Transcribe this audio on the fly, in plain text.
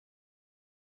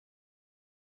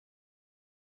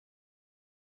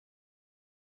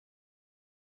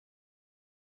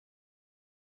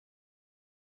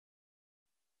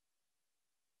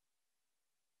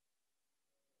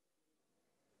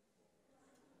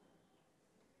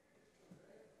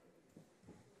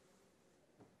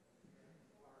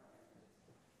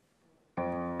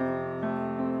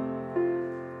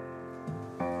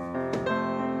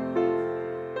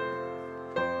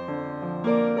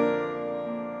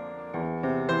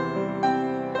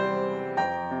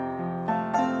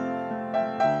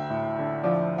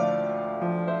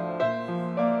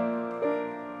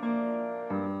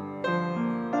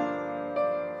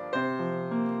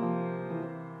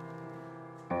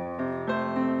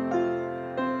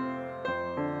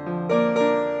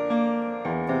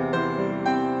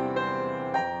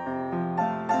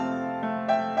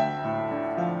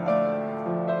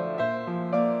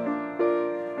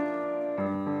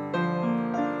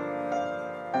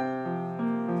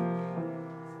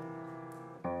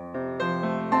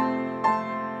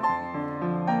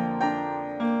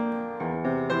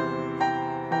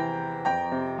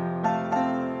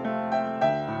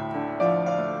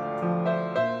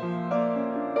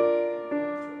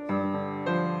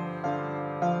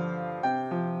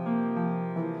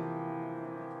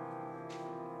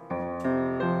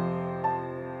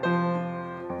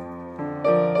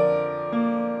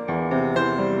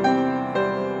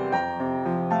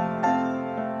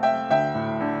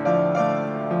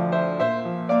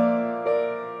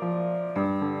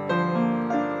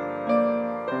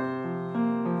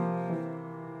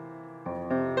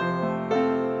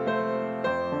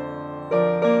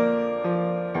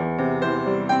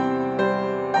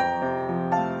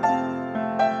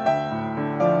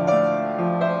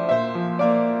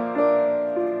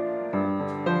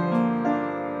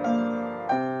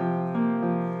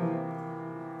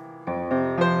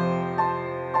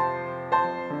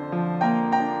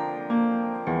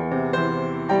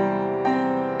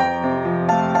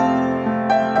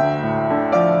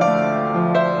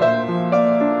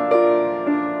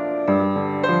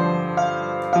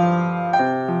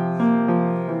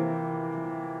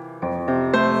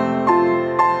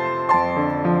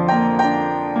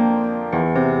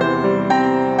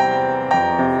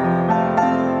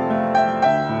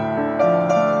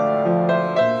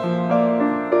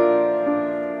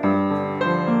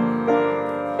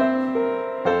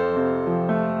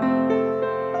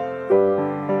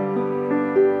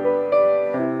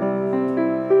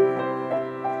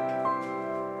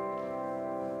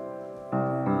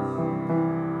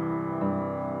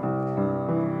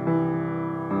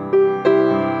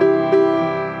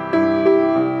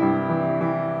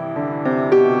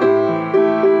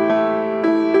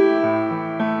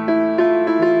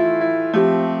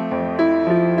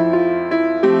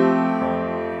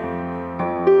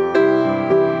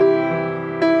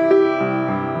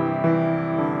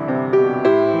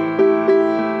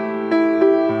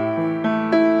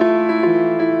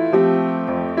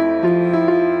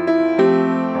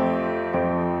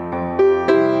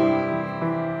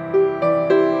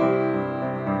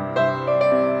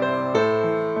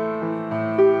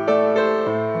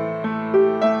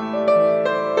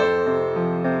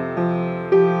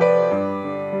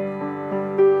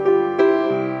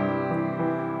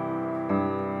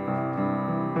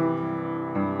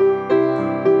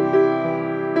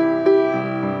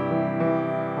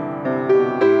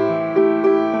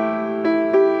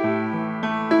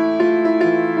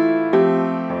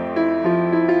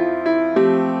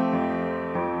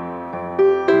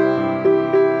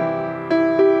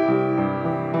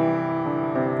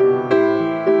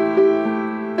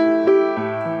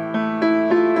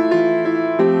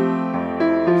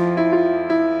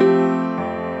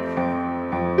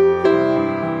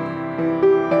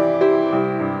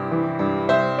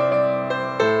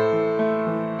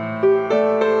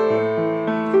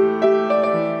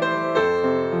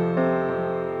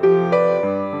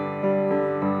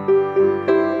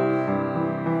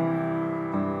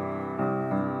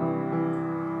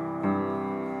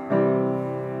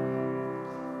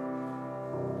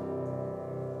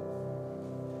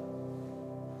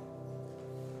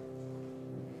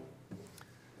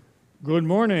Good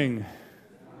morning.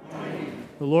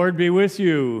 The Lord be with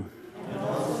you. And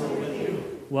also with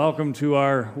you. Welcome to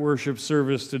our worship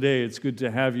service today. It's good to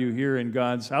have you here in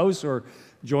God's house or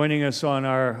joining us on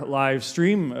our live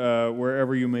stream,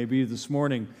 wherever you may be this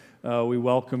morning. We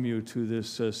welcome you to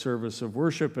this service of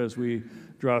worship as we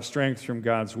draw strength from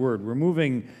God's Word. We're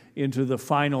moving into the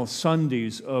final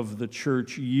Sundays of the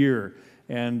church year.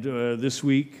 And this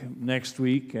week, next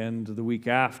week, and the week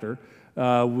after,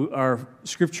 our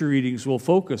scripture readings will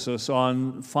focus us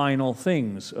on final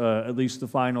things, at least the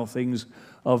final things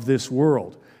of this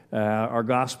world. Our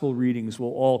gospel readings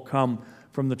will all come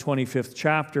from the 25th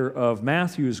chapter of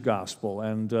Matthew's gospel,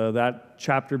 and that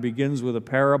chapter begins with a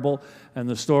parable and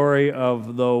the story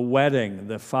of the wedding,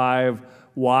 the 5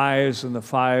 wise and the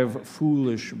 5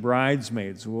 foolish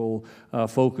bridesmaids. We'll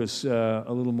focus a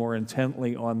little more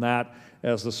intently on that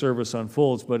as the service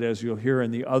unfolds, but as you'll hear in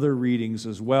the other readings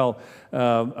as well,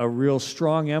 a real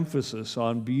strong emphasis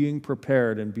on being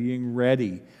prepared and being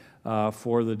ready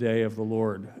for the day of the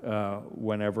Lord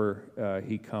whenever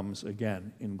He comes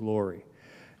again in glory.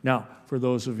 Now, for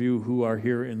those of you who are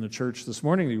here in the church this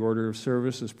morning, the order of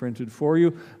service is printed for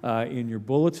you in your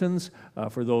bulletins.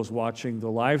 For those watching the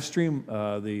live stream,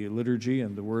 the liturgy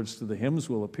and the words to the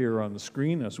hymns will appear on the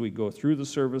screen as we go through the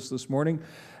service this morning.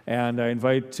 And I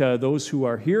invite those who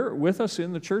are here with us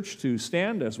in the church to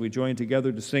stand as we join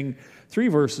together to sing 3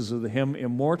 verses of the hymn,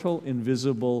 Immortal,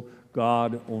 Invisible,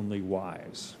 God Only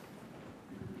Wise.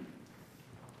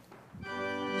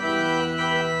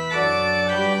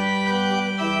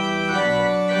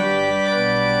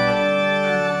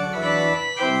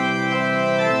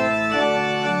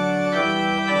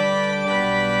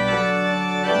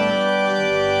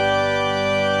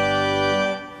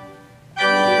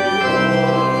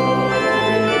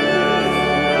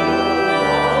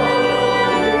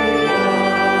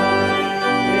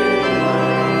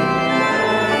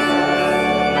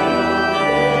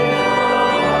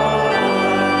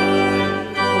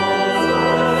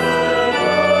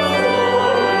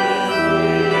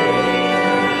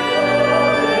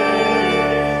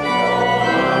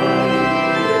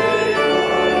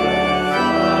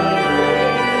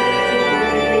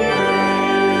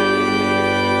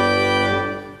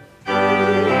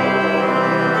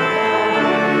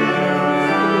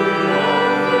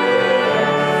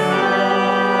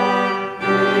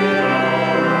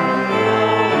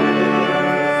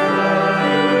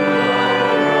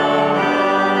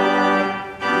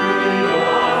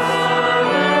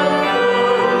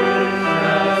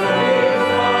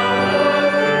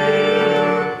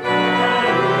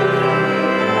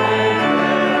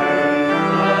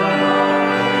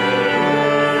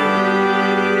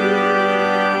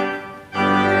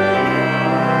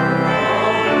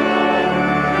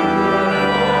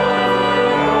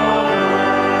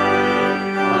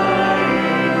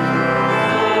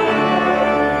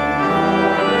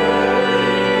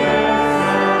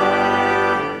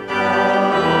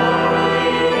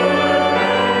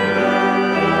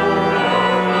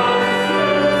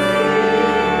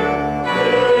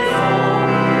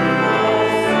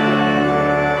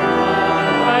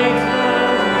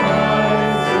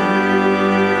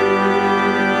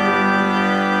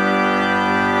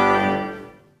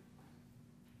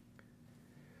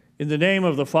 In the name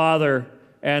of the Father,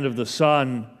 and of the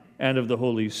Son, and of the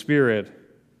Holy Spirit.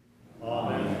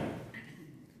 Amen.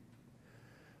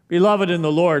 Beloved in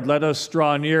the Lord, let us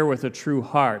draw near with a true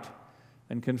heart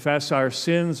and confess our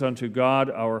sins unto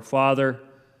God our Father,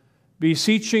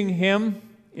 beseeching Him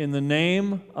in the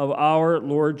name of our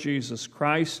Lord Jesus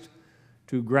Christ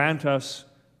to grant us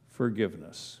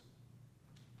forgiveness.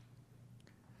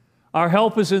 Our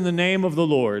help is in the name of the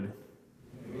Lord.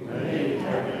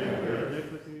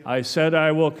 I said,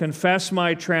 I will confess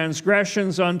my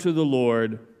transgressions unto the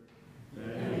Lord.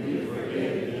 And He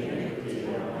forgave the iniquity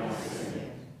of my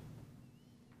sin.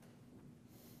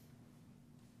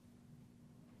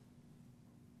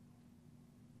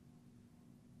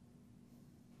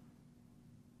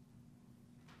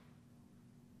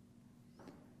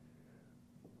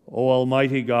 O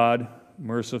Almighty God,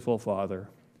 merciful Father,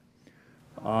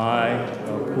 I,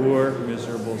 a poor,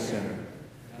 miserable sinner,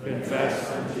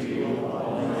 confess unto you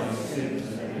all my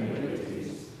sins and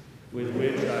iniquities, with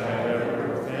which I have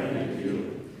ever offended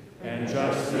you, and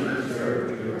justly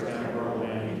deserved your temporal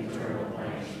and eternal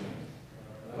punishment.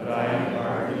 But I am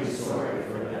heartily sorry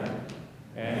for them,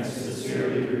 and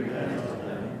sincerely repent of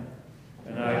them,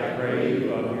 and I pray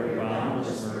you of your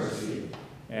boundless mercy,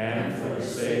 and for the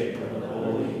sake of the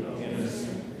holy,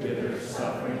 innocent, bitter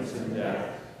sufferings and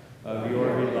death of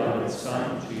your beloved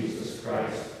Son, Jesus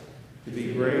Christ, to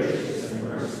be gracious and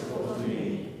merciful to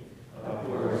me, a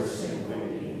poor sinful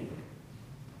being.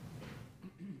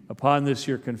 Upon this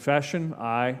your confession,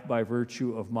 I, by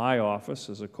virtue of my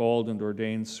office as a called and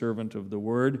ordained servant of the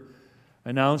Word,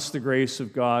 announce the grace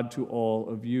of God to all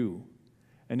of you.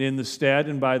 And in the stead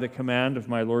and by the command of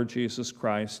my Lord Jesus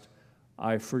Christ,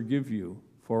 I forgive you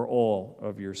for all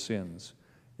of your sins.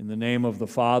 In the name of the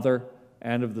Father,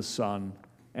 and of the Son,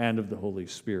 and of the Holy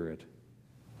Spirit.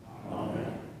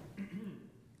 Amen.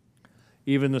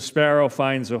 Even the sparrow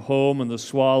finds a home, and the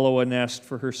swallow a nest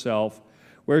for herself,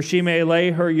 where she may lay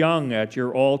her young at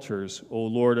your altars, O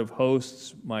Lord of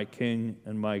hosts, my King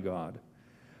and my God.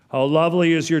 How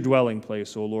lovely is your dwelling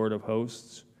place, O Lord of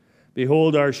hosts!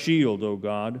 Behold our shield, O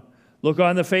God. Look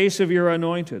on the face of your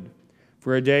anointed.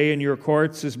 For a day in your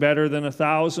courts is better than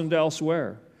 1,000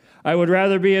 elsewhere. I would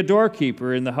rather be a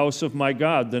doorkeeper in the house of my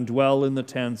God than dwell in the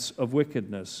tents of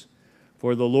wickedness.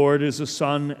 For the Lord is a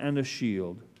sun and a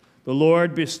shield. The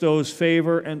Lord bestows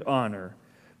favor and honor.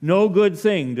 No good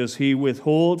thing does he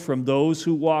withhold from those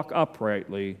who walk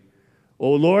uprightly.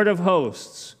 O Lord of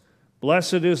hosts,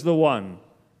 blessed is the one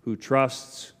who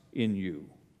trusts in you.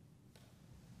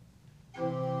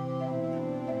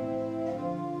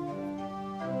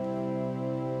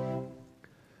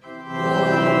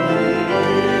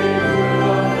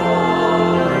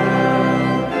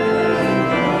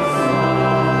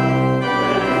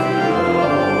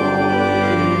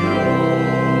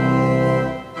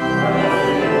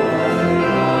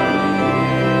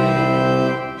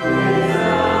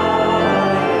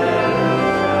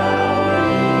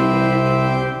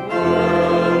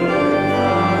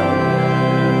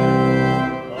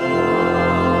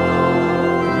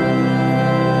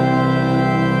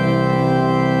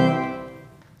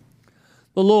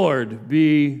 The Lord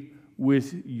be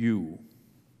with you.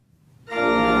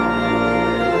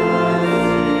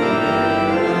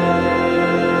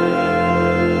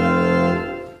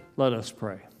 Let us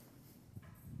pray.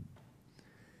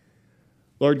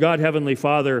 Lord God, Heavenly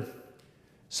Father,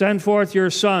 send forth your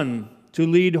Son to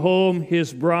lead home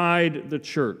his bride, the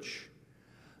church,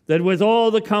 that with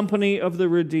all the company of the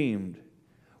redeemed,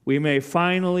 we may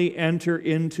finally enter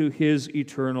into his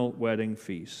eternal wedding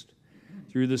feast.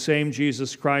 Through the same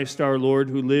Jesus Christ our Lord,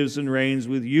 who lives and reigns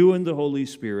with you in the Holy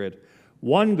Spirit,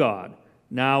 one God,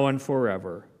 now and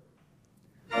forever.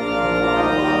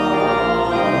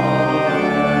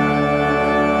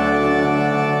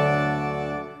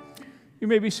 You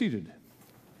may be seated.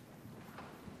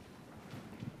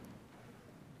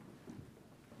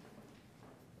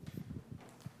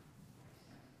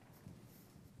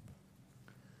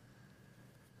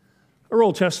 Our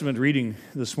Old Testament reading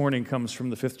this morning comes from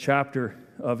the 5th chapter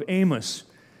of Amos.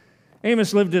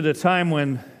 Amos lived at a time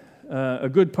when a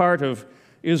good part of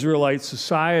Israelite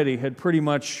society had pretty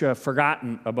much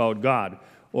forgotten about God,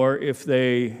 or if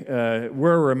they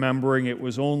were remembering, it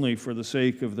was only for the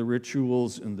sake of the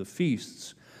rituals and the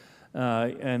feasts.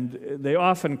 And they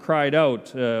often cried out,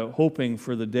 hoping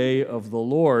for the day of the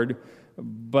Lord,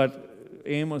 but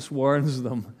Amos warns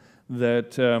them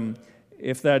that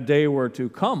if that day were to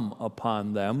come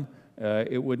upon them,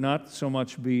 it would not so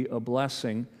much be a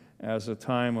blessing as a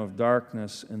time of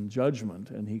darkness and judgment,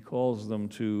 and he calls them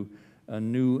to a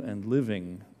new and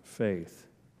living faith.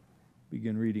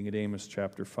 Begin reading at Amos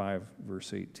chapter 5,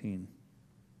 verse 18.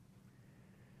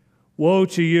 Woe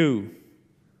to you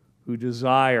who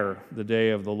desire the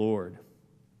day of the Lord.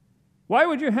 Why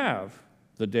would you have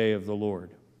the day of the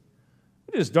Lord?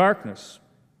 It is darkness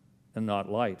and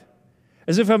not light.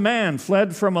 As if a man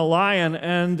fled from a lion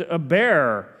and a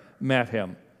bear met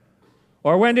him,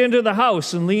 or went into the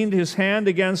house and leaned his hand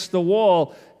against the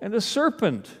wall, and a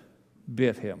serpent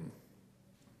bit him.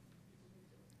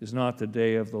 Is not the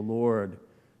day of the Lord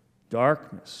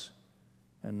darkness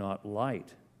and not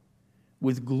light,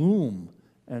 with gloom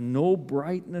and no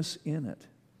brightness in it?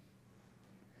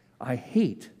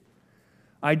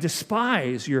 I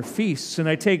despise your feasts, and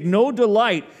I take no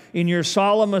delight in your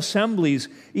solemn assemblies.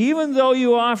 Even though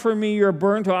you offer me your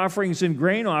burnt offerings and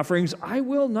grain offerings, I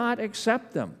will not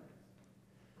accept them.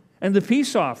 And the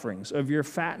peace offerings of your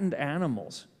fattened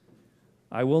animals,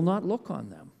 I will not look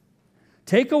on them.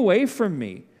 Take away from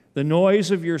me the noise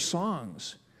of your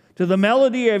songs. To the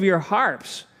melody of your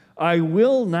harps, I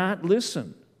will not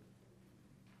listen.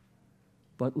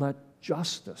 But let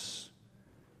justice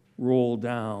roll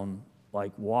down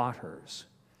like waters,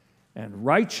 and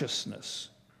righteousness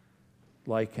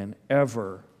like an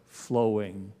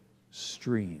ever-flowing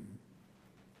stream.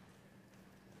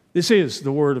 This is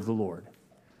the word of the Lord.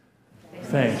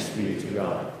 Thanks be to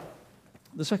God.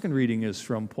 The second reading is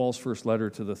from Paul's first letter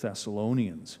to the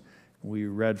Thessalonians, We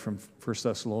read from 1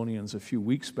 Thessalonians a few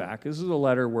weeks back. This is a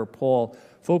letter where Paul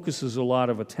focuses a lot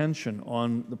of attention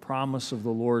on the promise of the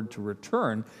Lord to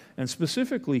return, and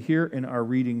specifically here in our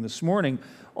reading this morning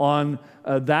on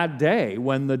that day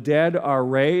when the dead are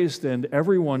raised and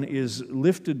everyone is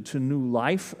lifted to new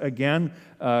life again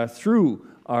through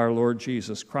our Lord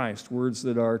Jesus Christ, words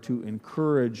that are to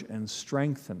encourage and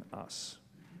strengthen us.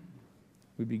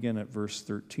 We begin at verse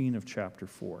 13 of chapter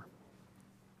 4.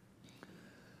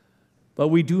 But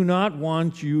we do not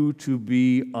want you to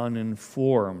be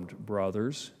uninformed,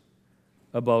 brothers,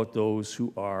 about those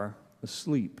who are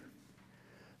asleep,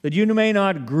 that you may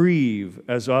not grieve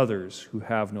as others who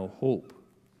have no hope.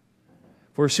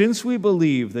 For since we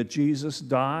believe that Jesus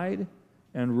died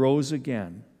and rose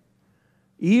again,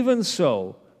 even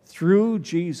so, through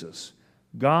Jesus,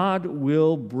 God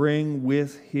will bring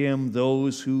with him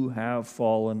those who have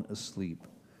fallen asleep.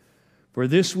 For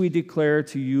this we declare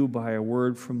to you by a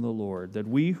word from the Lord, that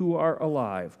we who are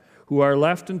alive, who are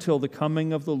left until the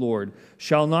coming of the Lord,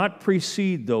 shall not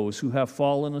precede those who have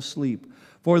fallen asleep.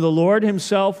 For the Lord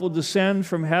himself will descend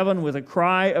from heaven with a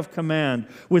cry of command,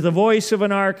 with the voice of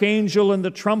an archangel and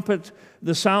the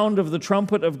sound of the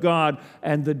trumpet of God,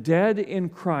 and the dead in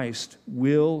Christ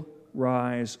will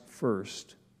rise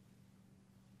first.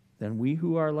 Then we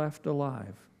who are left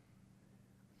alive,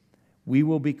 we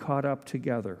will be caught up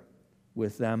together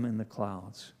with them in the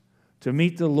clouds, to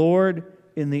meet the Lord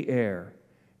in the air.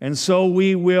 And so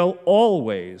we will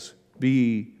always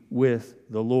be with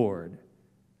the Lord.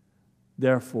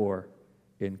 Therefore,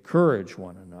 encourage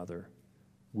one another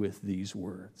with these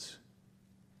words.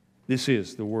 This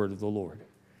is the word of the Lord.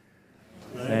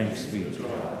 Thanks be to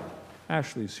God.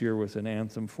 Ashley's here with an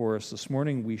anthem for us this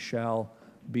morning. We shall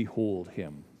behold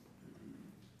him.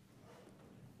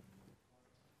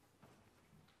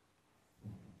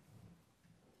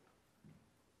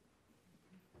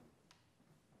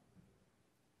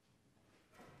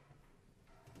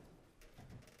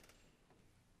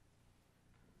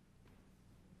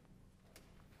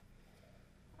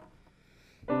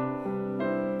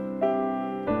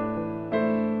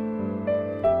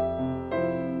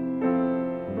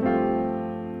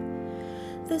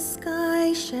 The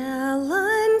sky shall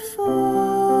unfold,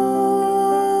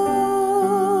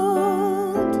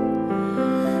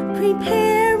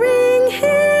 preparing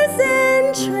his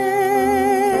entrance.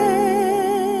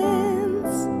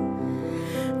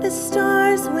 The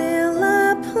stars will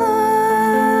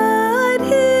applaud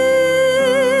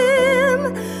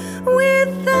him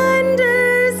with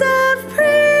thunders of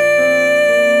praise.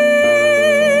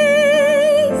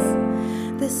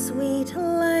 The sweet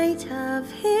light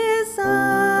of his eyes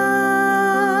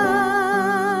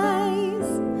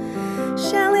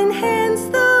shall enhance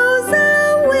those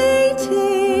awaiting,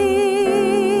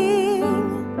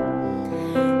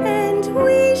 and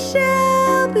we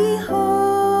shall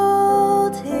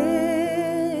behold him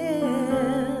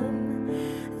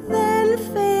then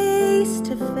face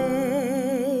to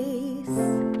face.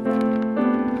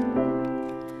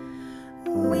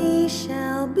 We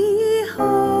shall behold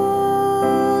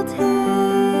him.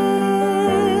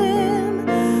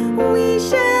 We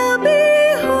shall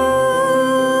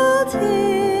behold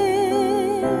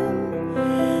him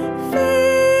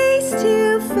face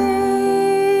to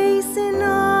face in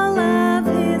all of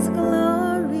his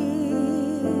glory.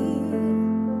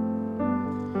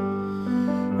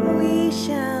 We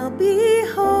shall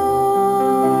behold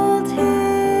him.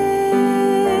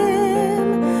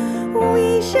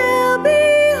 We shall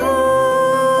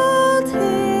behold him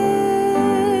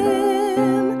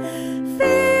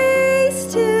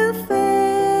face to face,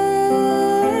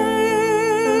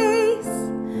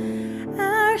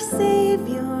 our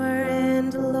Savior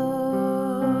and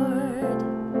Lord.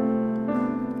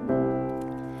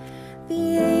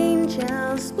 The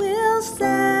angels will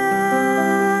sound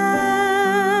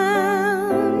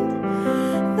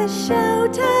the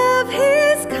shout of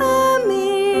his coming.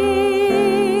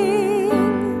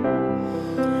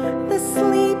 The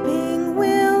sleeping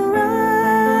will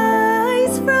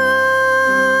rise from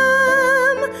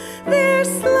their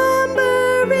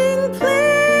slumbering place,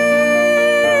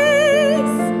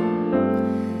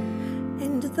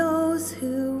 and those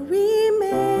who remain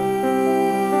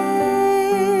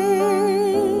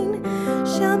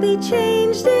shall be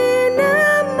changed in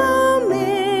a moment,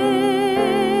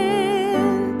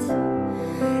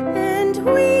 and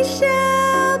we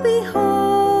shall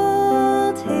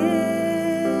behold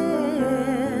him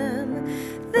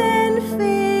then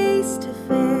face to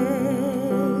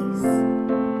face.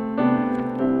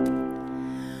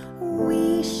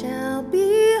 We shall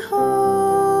behold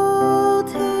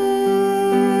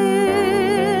him.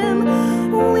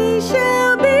 We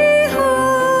shall behold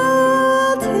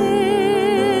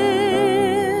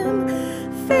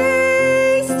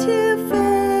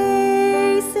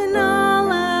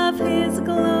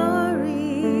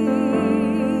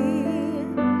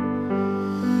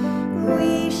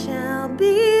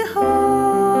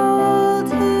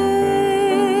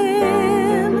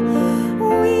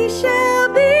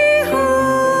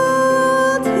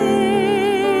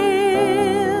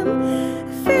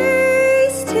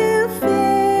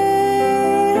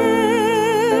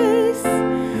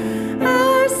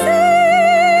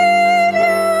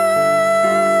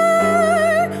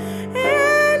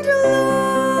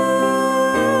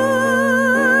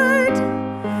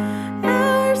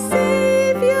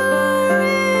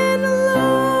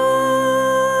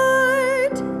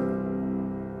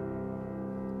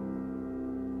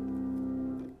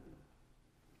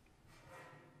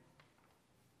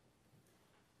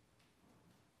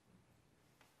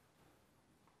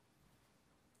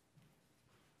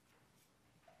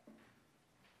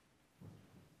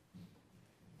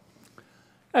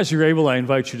As you're able, I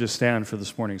invite you to stand for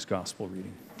this morning's gospel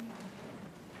reading.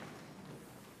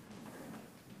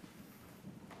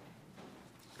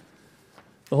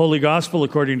 The Holy Gospel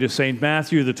according to St.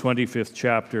 Matthew, the 25th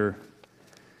chapter.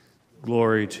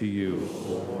 Glory to you,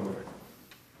 O Lord.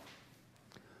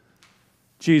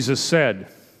 Jesus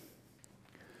said,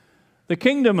 "The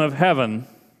kingdom of heaven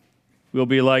will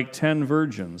be like 10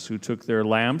 virgins who took their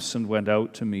lamps and went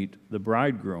out to meet the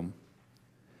bridegroom.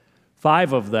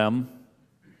 5 of them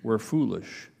were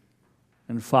foolish,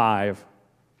 and 5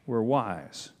 were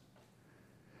wise.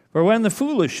 For when the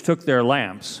foolish took their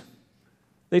lamps,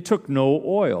 they took no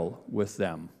oil with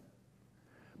them,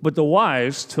 but the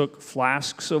wise took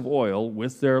flasks of oil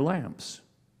with their lamps.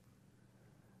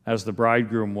 As the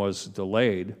bridegroom was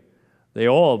delayed, they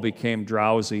all became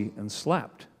drowsy and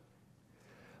slept.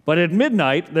 But at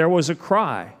midnight there was a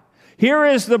cry, 'Here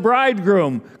is the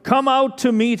bridegroom, come out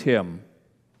to meet him.'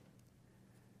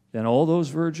 Then all those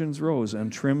virgins rose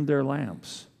and trimmed their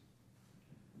lamps.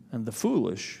 And the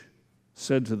foolish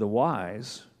said to the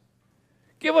wise,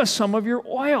 'Give us some of your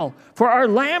oil, for our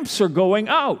lamps are going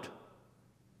out.'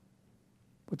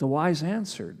 But the wise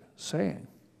answered, saying,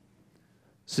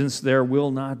 'Since there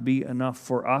will not be enough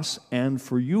for us and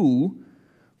for you,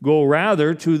 go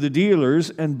rather to the dealers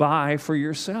and buy for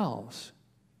yourselves.'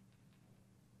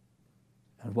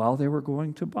 And while they were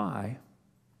going to buy,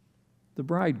 the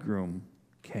bridegroom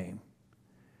came.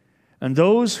 And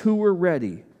those who were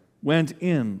ready went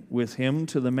in with him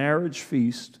to the marriage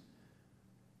feast,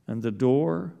 and the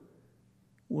door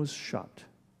was shut.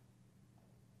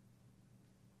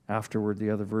 Afterward, the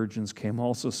other virgins came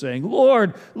also, saying,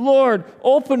 'Lord, Lord,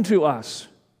 open to us.'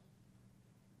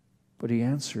 But he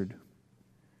answered,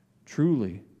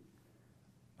 'Truly,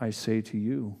 I say to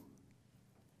you,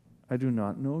 I do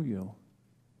not know you.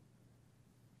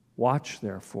 Watch,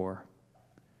 therefore,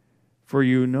 for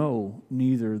you know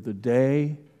neither the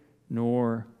day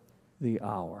nor the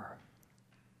hour.'"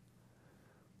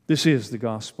 This is the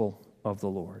gospel of the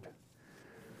Lord.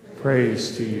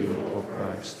 Praise to you, O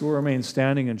Christ. We'll remain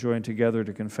standing and join together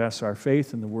to confess our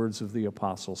faith in the words of the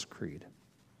Apostles' Creed.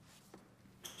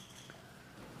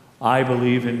 I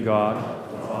believe in God,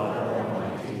 the Father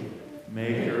Almighty,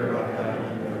 maker of heaven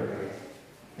and earth,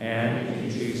 and in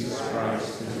Jesus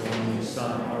Christ, his only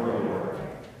Son, our Lord,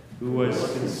 who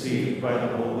was conceived by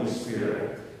the Holy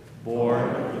Spirit, born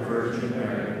of the Virgin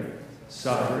Mary,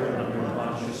 suffered under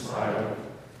Pontius Pilate,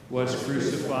 was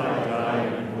crucified,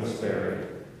 died, and was buried.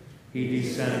 He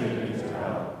descended into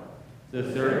hell.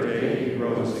 The third day he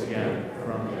rose again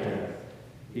from the dead.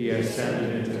 He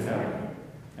ascended into heaven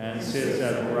and sits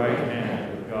at the right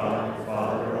hand of God the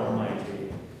Father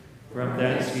Almighty. From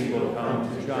thence he will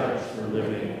come to judge the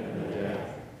living and the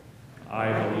dead.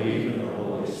 I believe in the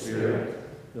Holy Spirit,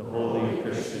 the holy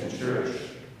Christian Church,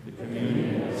 the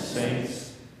communion of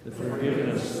saints, the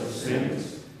forgiveness of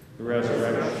sins, the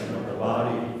resurrection of the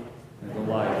body, and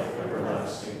the life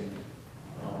everlasting.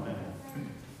 Amen.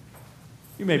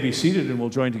 You may be seated, and we'll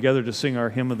join together to sing our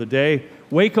hymn of the day,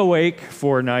 "Wake, Awake,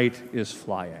 for Night is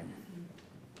Flying."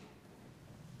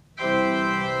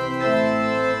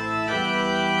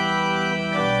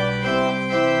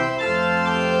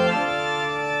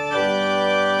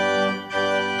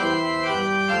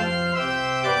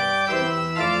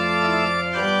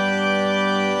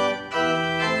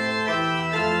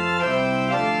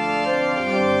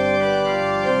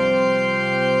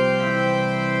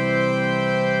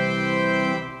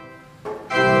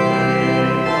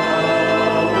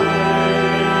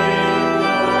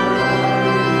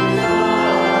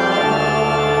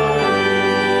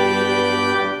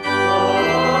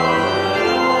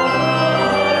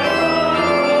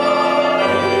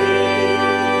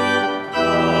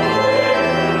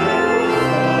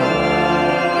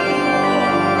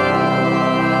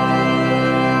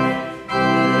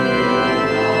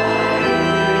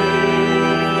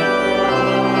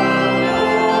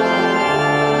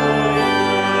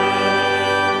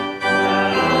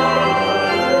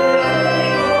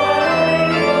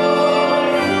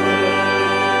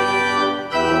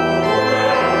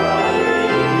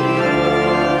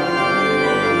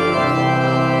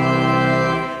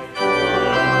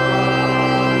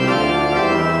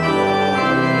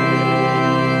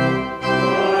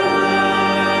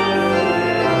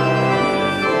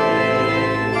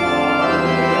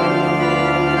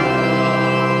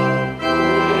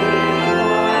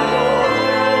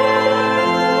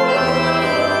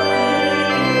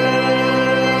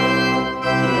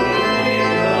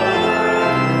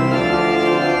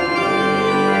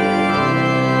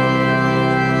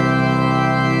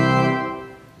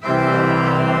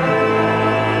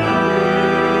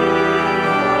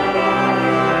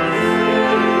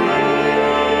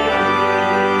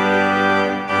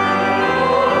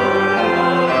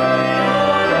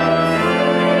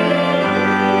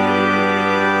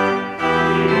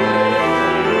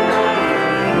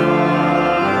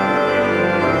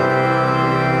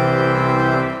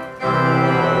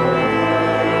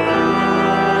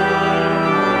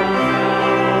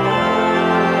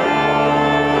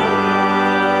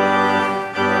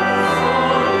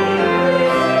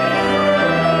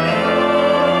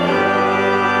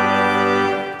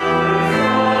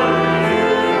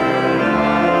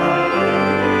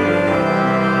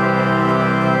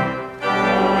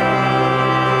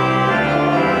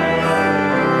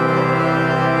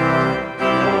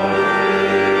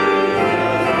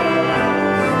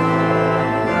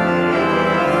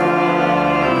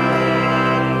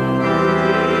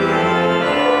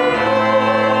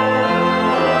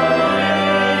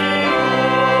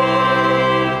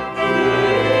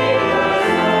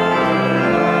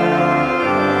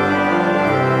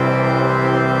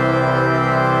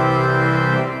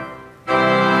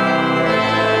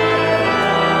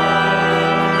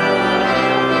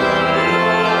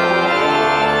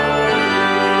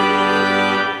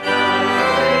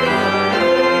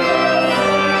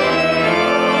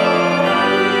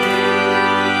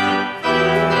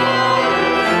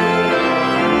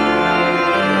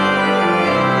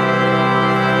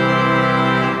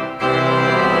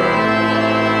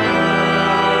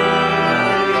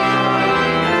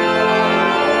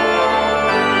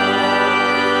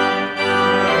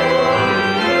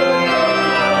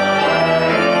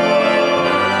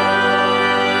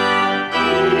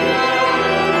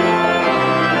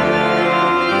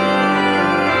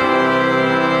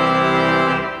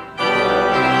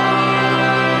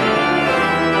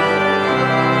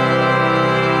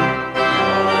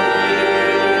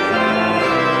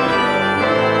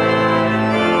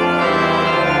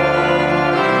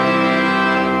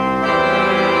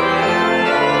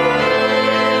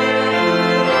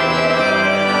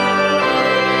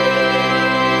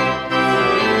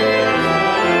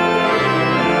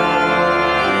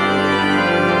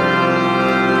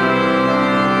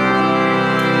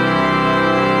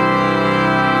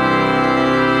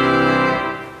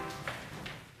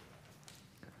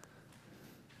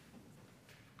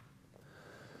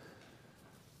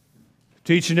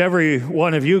 To each and every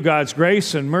one of you, God's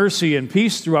grace and mercy and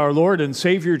peace through our Lord and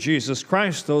Savior Jesus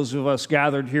Christ, those of us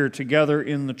gathered here together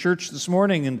in the church this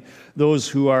morning and those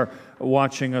who are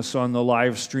watching us on the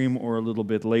live stream or a little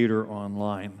bit later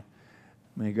online.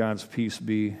 May God's peace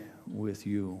be with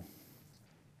you.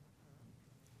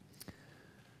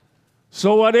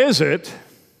 So what is it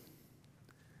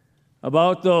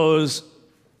about those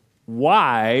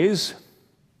wise,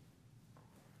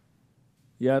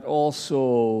 yet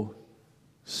also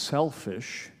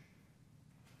selfish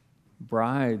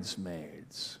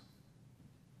bridesmaids?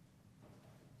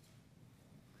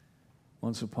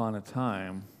 Once upon a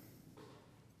time,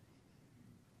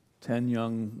 10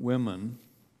 young women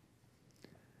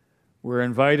were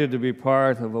invited to be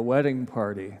part of a wedding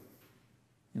party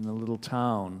in a little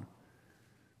town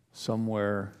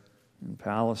somewhere in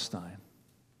Palestine.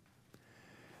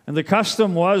 And the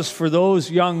custom was for those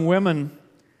young women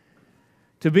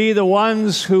to be the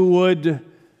ones who would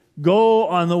go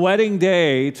on the wedding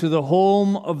day to the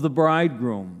home of the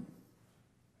bridegroom.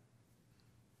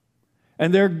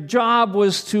 And their job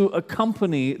was to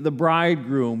accompany the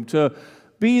bridegroom, to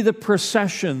be the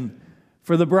procession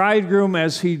for the bridegroom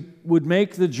as he would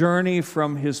make the journey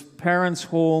from his parents'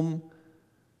 home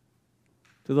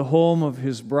to the home of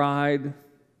his bride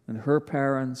and her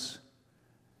parents.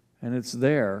 And it's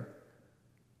there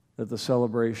that the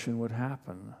celebration would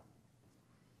happen.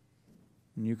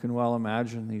 And you can well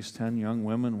imagine these 10 young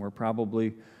women were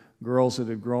probably girls that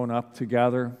had grown up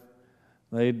together.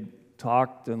 They'd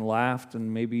talked and laughed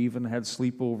and maybe even had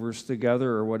sleepovers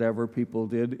together or whatever people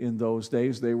did in those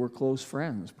days. They were close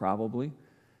friends, probably.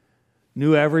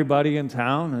 Knew everybody in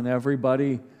town and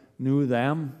everybody knew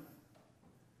them.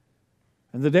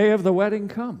 And the day of the wedding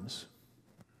comes.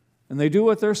 And they do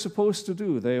what they're supposed to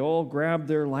do. They all grab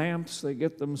their lamps, they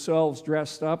get themselves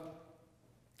dressed up,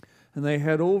 and they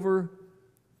head over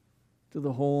to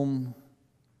the home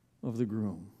of the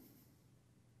groom.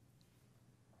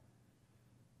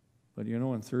 But you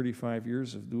know, in 35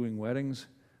 years of doing weddings,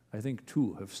 I think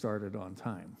 2 have started on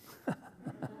time.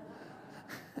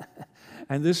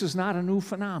 And this is not a new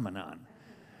phenomenon.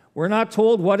 We're not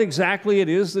told what exactly it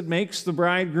is that makes the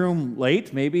bridegroom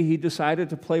late. Maybe he decided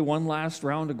to play one last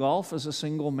round of golf as a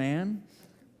single man.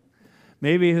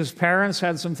 Maybe his parents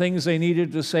had some things they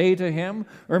needed to say to him.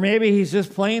 Or maybe he's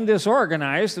just plain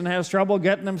disorganized and has trouble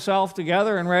getting himself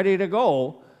together and ready to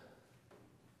go.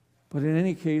 But in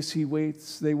any case,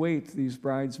 they wait, these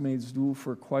bridesmaids do,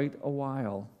 for quite a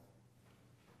while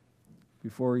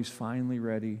before he's finally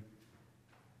ready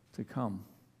to come.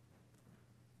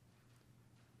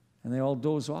 And they all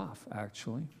doze off,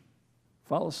 actually,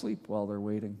 fall asleep while they're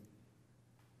waiting.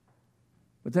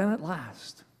 But then at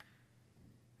last,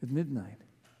 at midnight,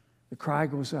 the cry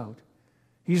goes out.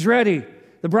 He's ready.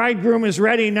 The bridegroom is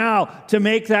ready now to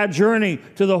make that journey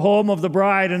to the home of the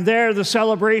bride. And there the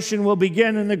celebration will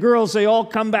begin. And the girls, they all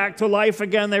come back to life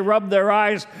again. They rub their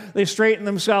eyes. They straighten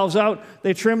themselves out.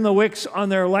 They trim the wicks on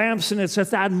their lamps. And it's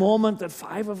at that moment that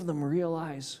 5 of them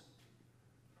realize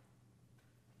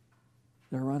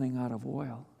they're running out of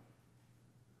oil.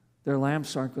 Their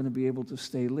lamps aren't going to be able to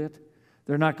stay lit.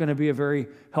 They're not going to be a very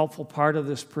helpful part of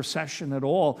this procession at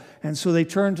all. And so they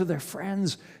turn to their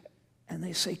friends and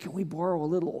they say, "Can we borrow a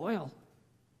little oil?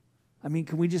 I mean,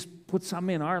 can we just put some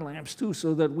in our lamps too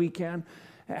so that we can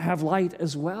have light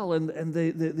as well?" And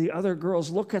the other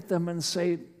girls look at them and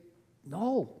say,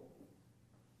 "No,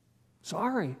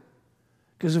 sorry.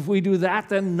 Because if we do that,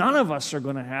 then none of us are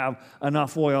going to have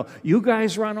enough oil. You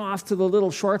guys run off to the little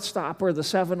shortstop or the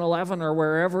 7-Eleven or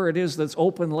wherever it is that's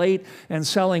open late and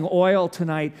selling oil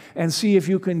tonight and see if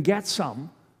you can get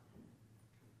some."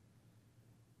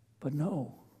 But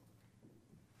no,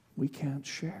 we can't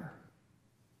share.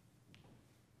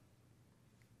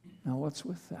 Now, what's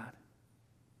with that?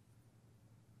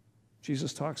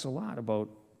 Jesus talks a lot about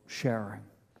sharing.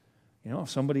 You know, if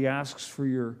somebody asks for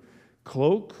your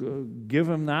cloak, give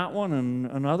him that one and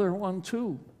another one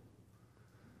too.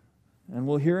 And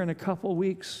we'll hear in a couple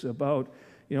weeks about,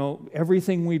 you know,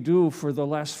 everything we do for the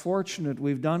less fortunate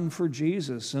we've done for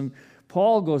Jesus. And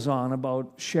Paul goes on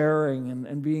about sharing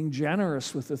and being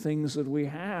generous with the things that we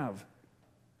have.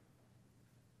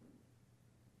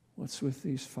 What's with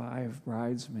these 5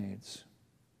 bridesmaids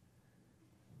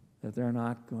that they're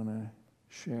not going to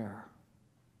share?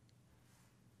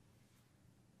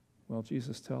 Well,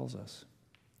 Jesus tells us.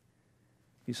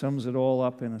 He sums it all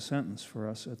up in a sentence for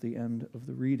us at the end of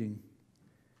the reading.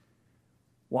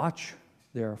 "Watch,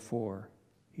 therefore,"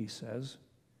 he says,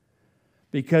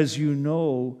 "because you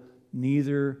know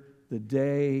neither the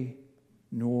day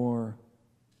nor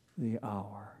the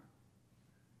hour."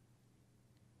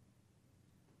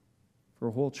 For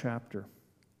a whole chapter,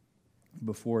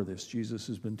 before this, Jesus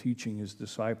has been teaching his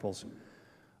disciples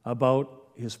about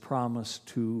his promise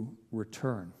to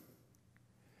return.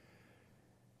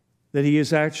 That he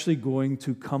is actually going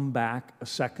to come back a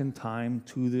second time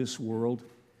to this world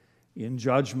in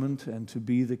judgment and to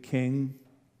be the king.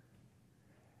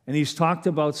 And he's talked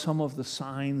about some of the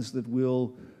signs that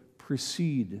will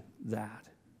precede that.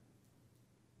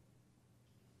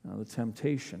 Now, the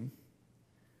temptation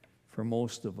for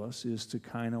most of us is to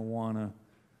kind of want to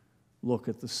look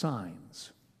at the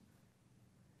signs,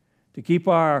 to keep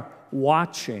our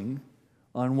watching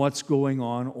on what's going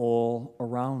on all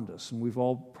around us. And we've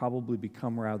all probably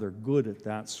become rather good at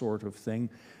that sort of thing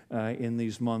in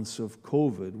these months of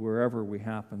COVID, wherever we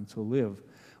happen to live.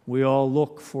 We all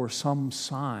look for some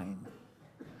sign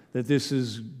that this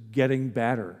is getting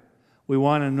better. We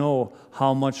want to know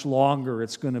how much longer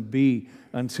it's going to be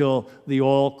until the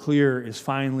all clear is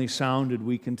finally sounded.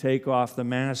 We can take off the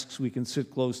masks. We can sit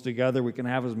close together. We can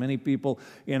have as many people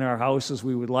in our house as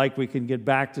we would like. We can get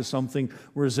back to something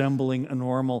resembling a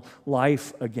normal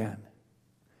life again.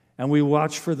 And we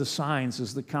watch for the signs.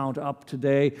 Is the count up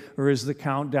today or is the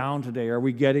count down today? Are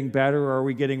we getting better or are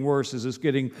we getting worse? Is this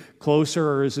getting closer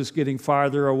or is this getting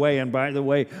farther away? And by the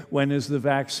way, when is the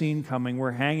vaccine coming?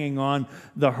 We're hanging on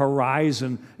the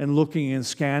horizon and looking and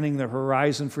scanning the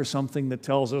horizon for something that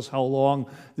tells us how long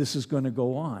this is going to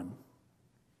go on.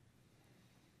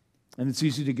 And it's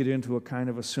easy to get into a kind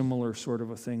of a similar sort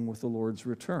of a thing with the Lord's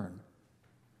return.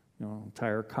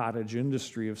 Entire cottage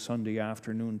industry of Sunday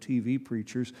afternoon TV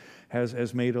preachers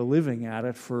has made a living at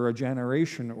it for a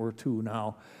generation or two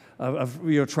now, of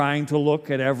trying to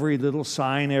look at every little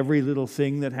sign, every little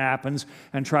thing that happens,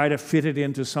 and try to fit it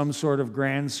into some sort of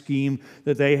grand scheme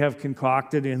that they have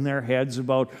concocted in their heads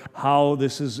about how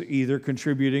this is either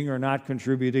contributing or not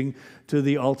contributing to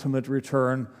the ultimate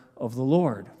return of the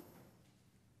Lord.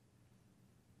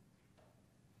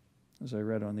 As I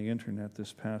read on the internet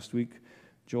this past week,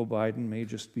 Joe Biden may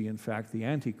just be, in fact, the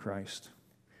Antichrist.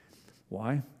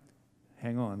 Why?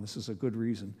 Hang on, this is a good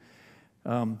reason.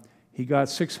 He got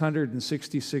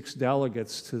 666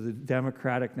 delegates to the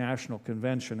Democratic National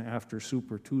Convention after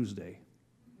Super Tuesday.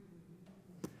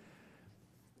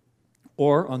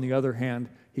 Or, on the other hand,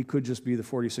 he could just be the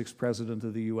 46th president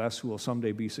of the U.S. who will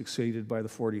someday be succeeded by the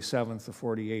 47th, the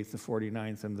 48th, the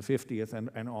 49th, and the 50th,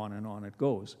 and on it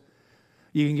goes.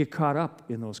 You can get caught up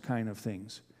in those kind of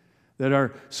things that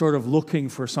are sort of looking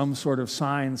for some sort of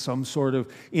sign, some sort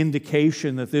of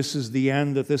indication that this is the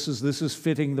end, that this is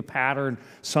fitting the pattern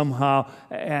somehow.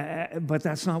 But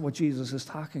that's not what Jesus is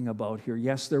talking about here.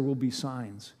 Yes, there will be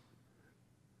signs,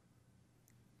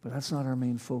 but that's not our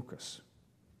main focus.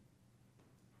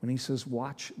 When he says,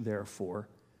 watch, therefore,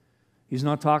 he's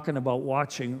not talking about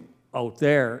watching out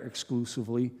there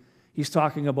exclusively. He's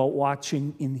talking about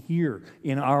watching in here,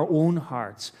 in our own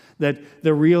hearts, that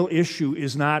the real issue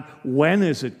is not when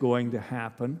is it going to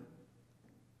happen,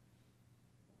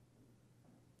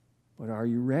 but are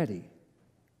you ready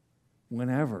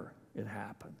whenever it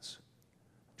happens?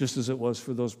 Just as it was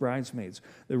for those bridesmaids.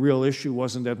 The real issue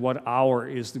wasn't at what hour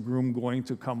is the groom going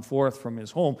to come forth from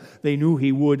his home. They knew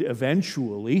he would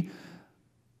eventually,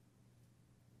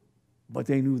 but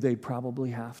they knew they'd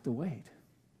probably have to wait.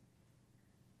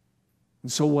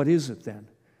 And so what is it then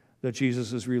that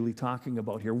Jesus is really talking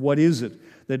about here? What is it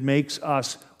that makes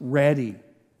us ready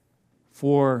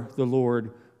for the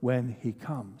Lord when he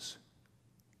comes?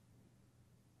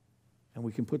 And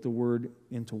we can put the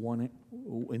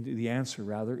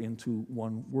answer into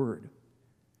one word.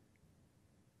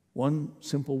 One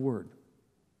simple word.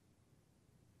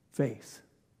 Faith.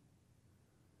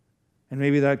 And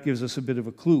maybe that gives us a bit of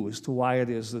a clue as to why it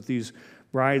is that these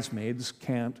bridesmaids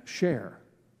can't share.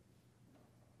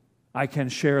 I can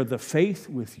share the faith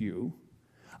with you.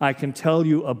 I can tell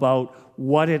you about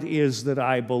what it is that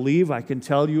I believe. I can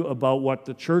tell you about what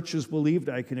the church has believed.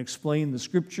 I can explain the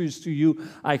scriptures to you.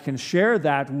 I can share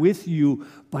that with you,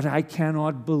 but I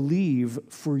cannot believe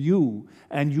for you,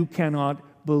 and you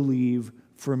cannot believe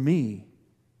for me.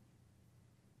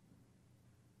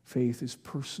 Faith is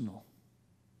personal.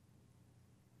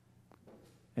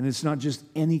 And it's not just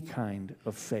any kind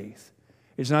of faith.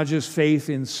 It's not just faith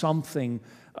in something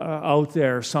out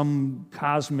there, some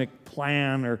cosmic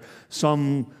plan or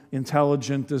some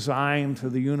intelligent design to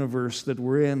the universe that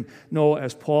we're in. No,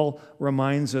 as Paul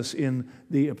reminds us in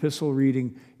the epistle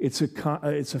reading, it's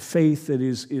a faith that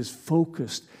is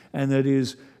focused, and that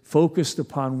is focused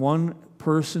upon one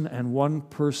person and one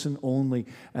person only,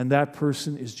 and that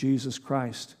person is Jesus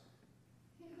Christ.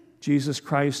 Jesus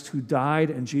Christ who died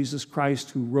and Jesus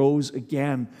Christ who rose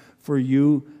again for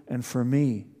you and for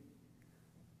me.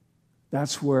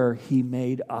 That's where he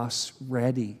made us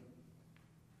ready.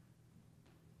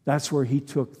 That's where he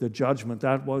took the judgment.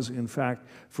 That was, in fact,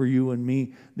 for you and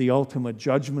me, the ultimate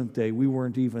judgment day. We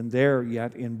weren't even there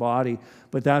yet in body,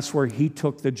 but that's where he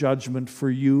took the judgment for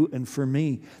you and for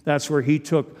me. That's where he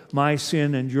took my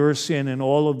sin and your sin and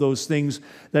all of those things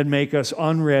that make us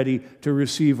unready to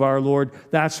receive our Lord.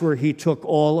 That's where he took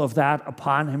all of that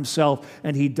upon himself,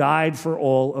 and he died for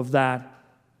all of that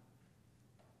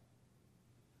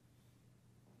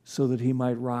so that he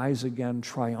might rise again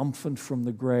triumphant from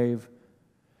the grave,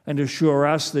 and assure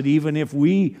us that even if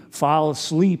we fall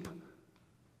asleep,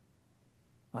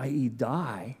 i.e.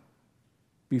 die,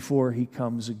 before he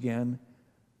comes again,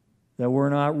 that we're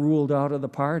not ruled out of the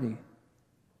party.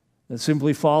 That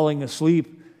simply falling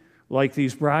asleep like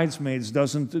these bridesmaids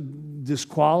doesn't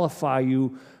disqualify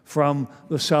you from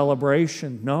the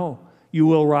celebration. No, you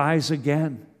will rise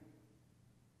again.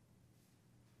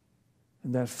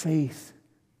 And that faith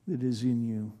that is in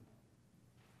you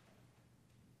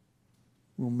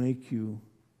will make you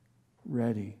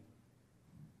ready.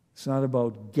 It's not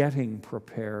about getting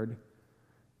prepared.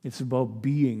 It's about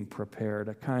being prepared,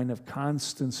 a kind of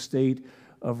constant state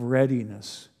of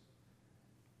readiness,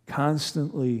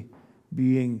 constantly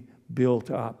being built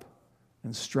up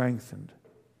and strengthened.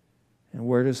 And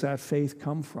where does that faith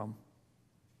come from?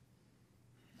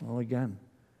 Well, again,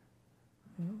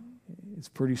 it's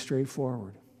pretty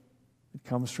straightforward. It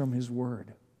comes from his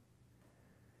word.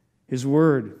 His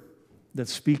word that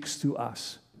speaks to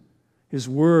us. His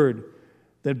word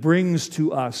that brings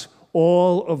to us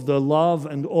all of the love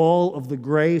and all of the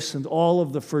grace and all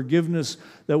of the forgiveness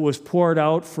that was poured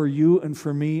out for you and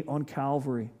for me on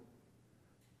Calvary.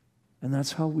 And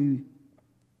that's how we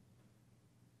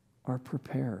are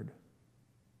prepared,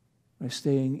 by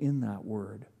staying in that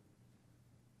word.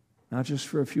 Not just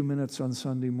for a few minutes on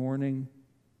Sunday morning,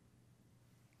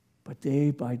 but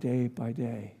day by day by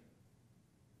day.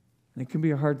 And it can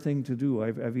be a hard thing to do.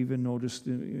 I've even noticed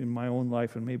in my own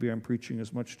life, and maybe I'm preaching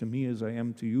as much to me as I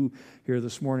am to you here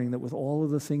this morning, that with all of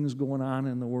the things going on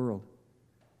in the world,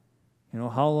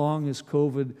 how long is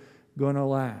COVID going to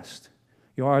last?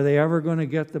 Are they ever going to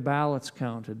get the ballots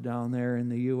counted down there in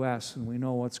the U.S. and we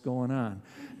know what's going on?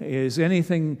 Is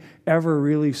anything ever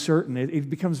really certain? It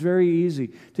becomes very easy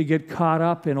to get caught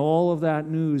up in all of that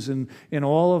news and in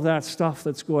all of that stuff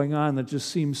that's going on that just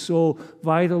seems so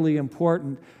vitally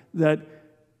important that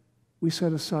we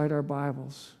set aside our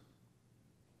Bibles,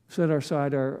 set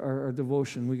aside our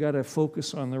devotion. We got to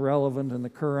focus on the relevant and the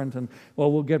current, and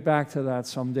we'll get back to that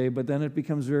someday, but then it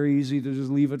becomes very easy to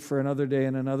just leave it for another day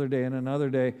and another day and another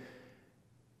day,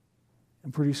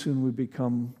 and pretty soon we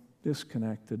become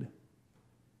disconnected.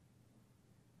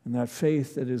 And that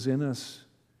faith that is in us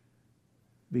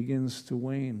begins to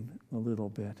wane a little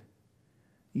bit,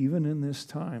 even in this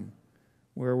time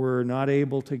where we're not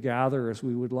able to gather as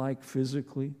we would like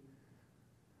physically.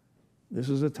 This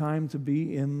is a time to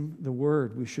be in the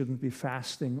Word. We shouldn't be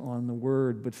fasting on the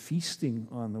Word, but feasting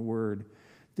on the Word,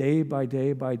 day by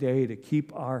day by day, to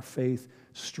keep our faith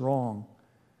strong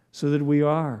so that we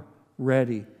are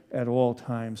ready at all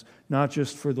times, not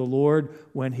just for the Lord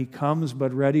when He comes,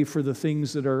 but ready for the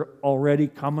things that are already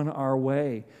coming our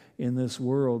way in this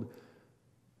world,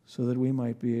 so that we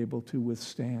might be able to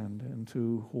withstand and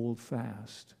to hold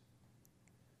fast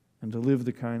and to live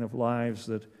the kind of lives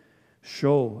that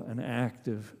show an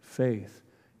active faith.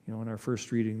 In our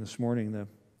first reading this morning, the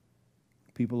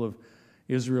people of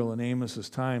Israel in Amos's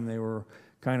time, they were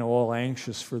kind of all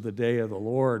anxious for the day of the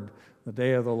Lord. The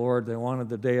day of the Lord, they wanted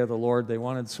the day of the Lord. They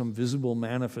wanted some visible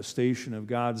manifestation of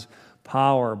God's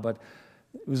power, but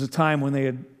it was a time when they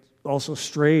had also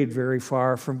strayed very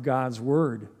far from God's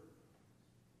word.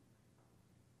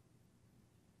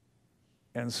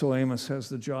 And so Amos has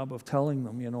the job of telling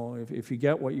them, if you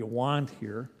get what you want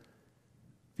here,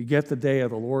 if you get the day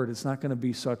of the Lord, it's not going to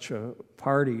be such a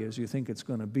party as you think it's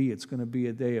going to be. It's going to be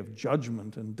a day of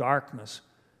judgment and darkness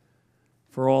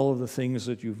for all of the things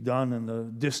that you've done and the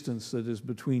distance that is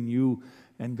between you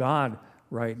and God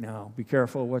right now. Be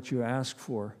careful what you ask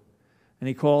for. And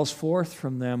he calls forth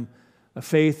from them a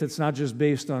faith that's not just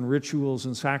based on rituals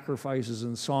and sacrifices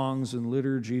and songs and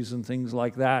liturgies and things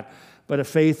like that, but a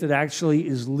faith that actually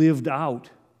is lived out.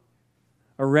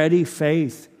 A ready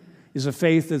faith is a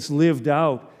faith that's lived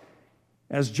out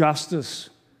as justice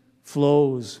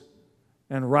flows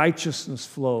and righteousness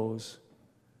flows.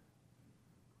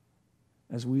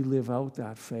 As we live out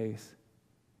that faith,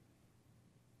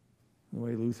 the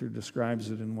way Luther describes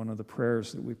it in one of the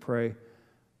prayers that we pray,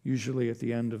 usually at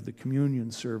the end of the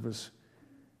communion service,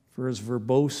 for as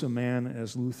verbose a man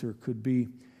as Luther could be,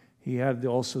 he had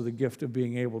also the gift of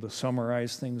being able to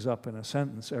summarize things up in a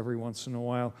sentence every once in a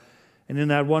while. And in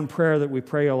that one prayer that we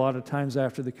pray a lot of times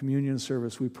after the communion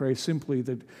service, we pray simply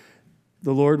that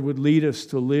the Lord would lead us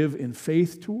to live in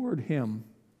faith toward Him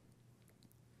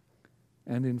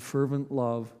and in fervent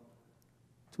love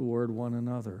toward one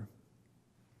another.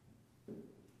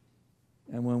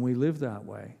 And when we live that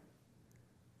way,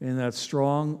 in that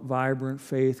strong, vibrant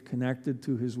faith connected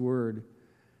to His Word,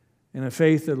 in a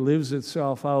faith that lives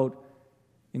itself out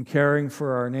in caring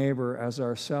for our neighbor as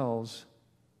ourselves,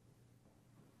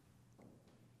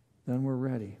 then we're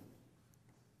ready.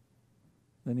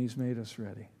 Then He's made us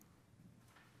ready.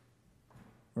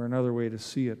 Or another way to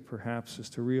see it, perhaps,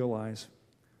 is to realize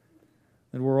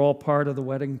that we're all part of the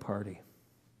wedding party.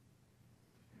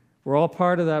 We're all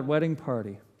part of that wedding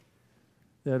party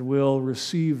that will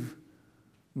receive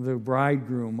the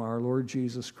bridegroom, our Lord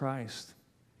Jesus Christ,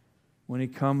 when He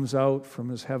comes out from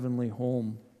His heavenly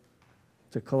home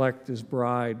to collect His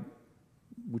bride,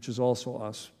 which is also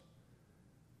us.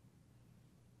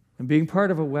 And being part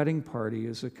of a wedding party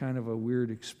is a kind of a weird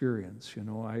experience. You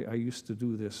know, I used to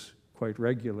do this quite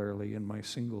regularly in my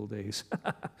single days.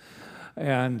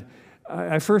 And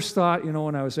I first thought, you know,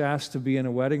 when I was asked to be in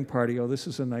a wedding party, oh, this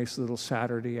is a nice little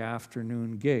Saturday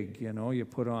afternoon gig. You know, you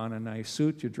put on a nice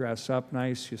suit, you dress up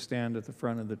nice, you stand at the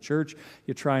front of the church,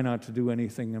 you try not to do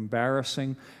anything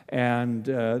embarrassing, and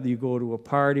you go to a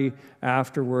party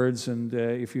afterwards, and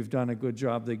if you've done a good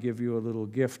job, they give you a little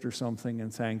gift or something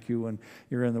and thank you, and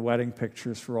you're in the wedding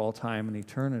pictures for all time and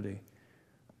eternity.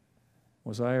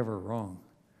 Was I ever wrong?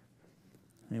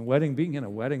 I mean, being in a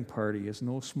wedding party is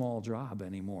no small job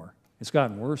anymore. It's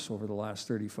gotten worse over the last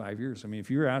 35 years. I mean,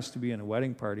 if you're asked to be in a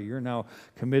wedding party, you're now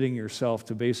committing yourself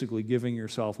to basically giving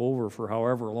yourself over for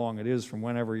however long it is from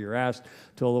whenever you're asked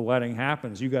till the wedding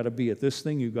happens. You got to be at this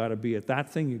thing, you got to be at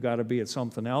that thing, you got to be at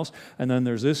something else, and then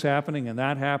there's this happening and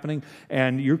that happening,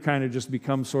 and you kind of just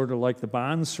become sort of like the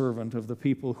bondservant of the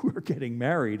people who are getting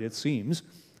married, it seems.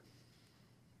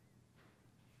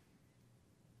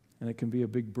 And it can be a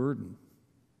big burden.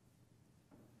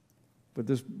 But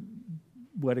this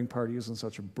wedding party isn't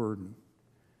such a burden.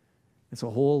 It's a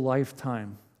whole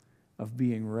lifetime of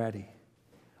being ready,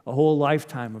 a whole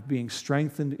lifetime of being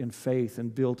strengthened in faith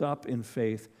and built up in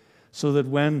faith, so that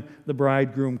when the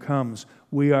bridegroom comes,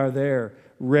 we are there,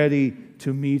 ready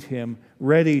to meet Him,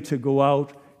 ready to go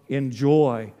out in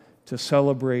joy to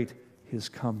celebrate His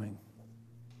coming.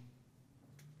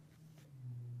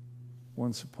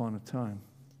 Once upon a time,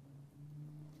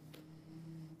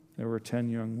 there were 10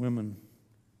 young women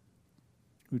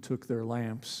who took their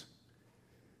lamps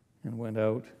and went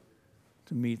out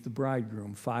to meet the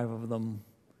bridegroom. 5 of them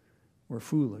were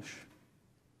foolish,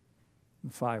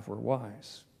 and 5 were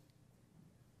wise.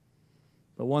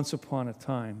 But once upon a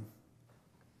time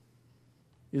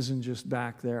isn't just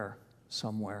back there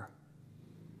somewhere.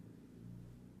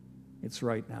 It's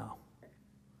right now,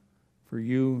 for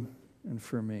you and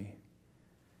for me.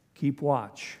 Keep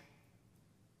watch,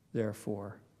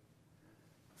 therefore,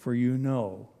 for you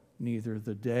know neither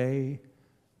the day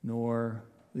nor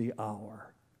the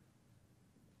hour.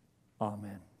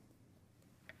 Amen.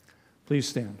 Please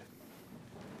stand.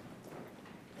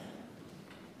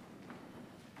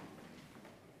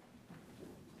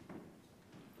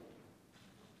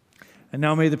 And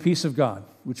now may the peace of God,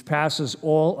 which passes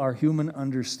all our human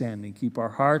understanding, keep our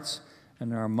hearts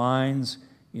and our minds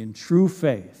in true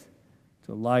faith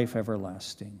to life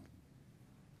everlasting.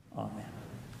 Amen.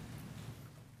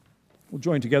 We'll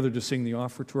join together to sing the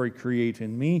offertory, Create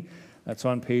in Me. That's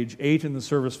on page 8 in the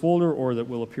service folder, or that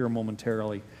will appear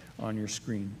momentarily on your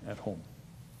screen at home.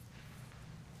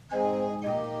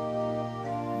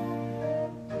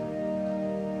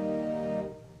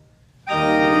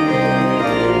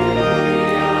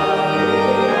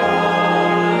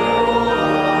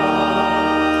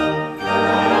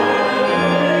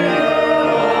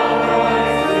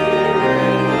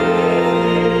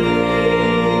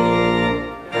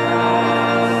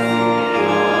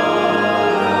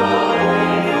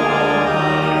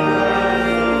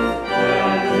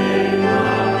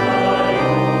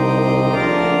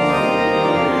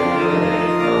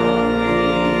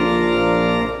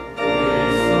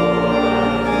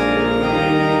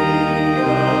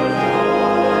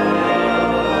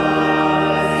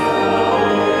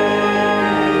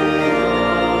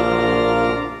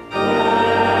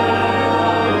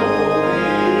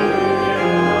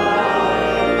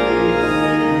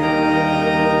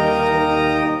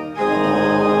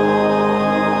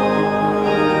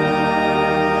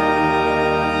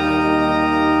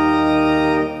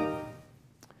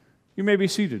 You may be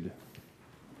seated.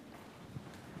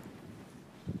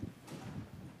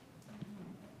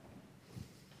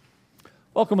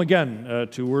 Welcome again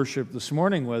to worship this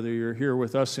morning, whether you're here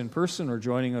with us in person or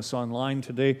joining us online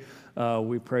today.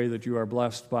 We pray that you are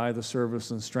blessed by the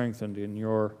service and strengthened in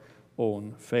your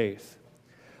own faith.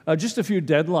 Just a few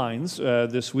deadlines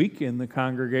this week in the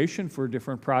congregation for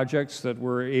different projects that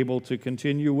we're able to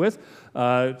continue with.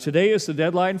 Today is the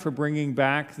deadline for bringing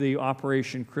back the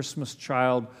Operation Christmas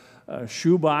Child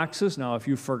shoe boxes. Now, if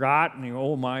you forgot and you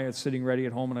oh my, it's sitting ready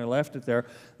at home and I left it there,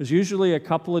 there's usually a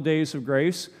couple of days of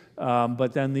grace,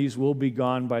 but then these will be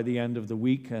gone by the end of the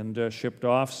week and shipped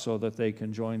off so that they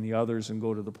can join the others and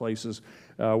go to the places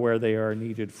where they are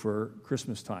needed for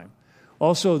Christmas time.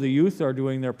 Also, the youth are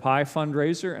doing their pie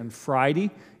fundraiser, and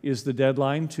Friday is the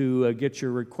deadline to get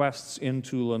your requests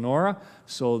into Lenora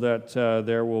so that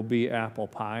there will be apple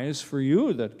pies for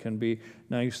you that can be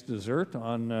nice dessert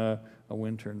on a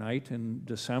winter night in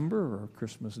December or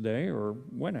Christmas Day or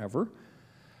whenever.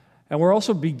 And we're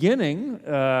also beginning,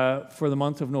 for the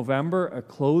month of November, a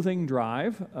clothing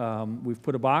drive. We've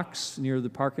put a box near the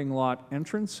parking lot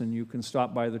entrance, and you can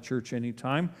stop by the church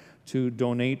anytime to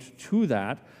donate to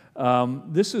that.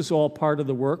 This is all part of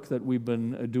the work that we've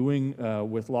been doing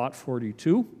with Lot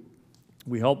 42.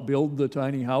 We helped build the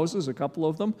tiny houses, a couple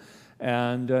of them,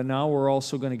 and now we're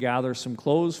also going to gather some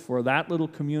clothes for that little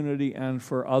community and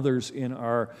for others in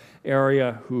our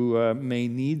area who may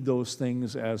need those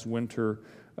things as winter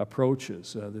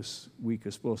approaches. This week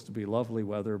is supposed to be lovely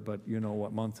weather, but you know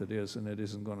what month it is, and it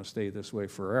isn't going to stay this way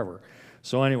forever.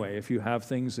 So anyway, if you have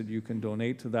things that you can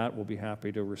donate to that, we'll be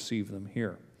happy to receive them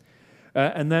here.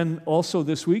 And then also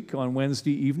this week on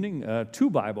Wednesday evening, 2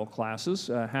 Bible classes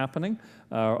happening.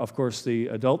 Of course, the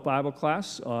adult Bible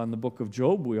class on the book of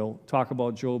Job. We'll talk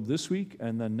about Job this week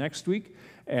and then next week.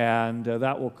 And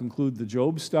that will conclude the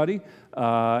Job study.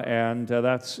 And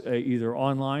that's either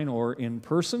online or in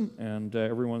person. And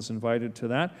everyone's invited to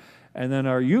that. And then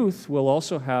our youth will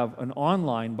also have an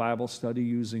online Bible study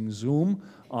using Zoom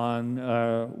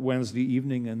on Wednesday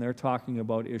evening. And they're talking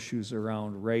about issues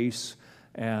around race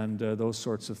and those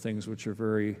sorts of things, which are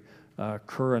very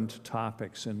current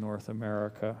topics in North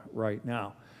America right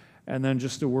now. And then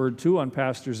just a word, too, on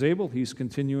Pastor Zabel. He's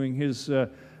continuing his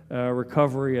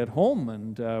recovery at home,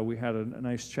 and we had a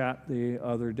nice chat the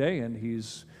other day, and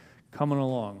he's coming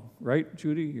along. Right,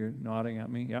 Judy? You're nodding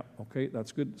at me. Yeah, okay,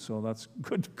 that's good. So that's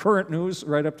good current news,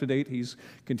 right up to date. He's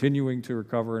continuing to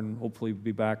recover and hopefully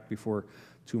be back before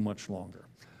too much longer.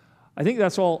 I think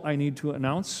that's all I need to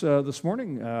announce this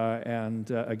morning, and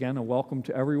again, a welcome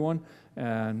to everyone,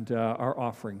 and our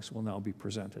offerings will now be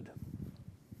presented.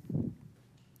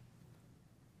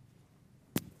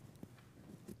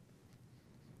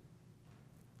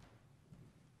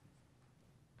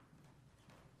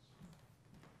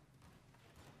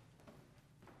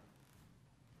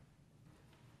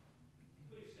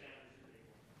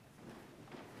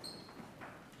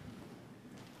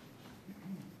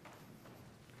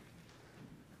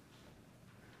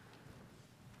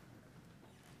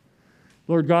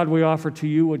 Lord God, we offer to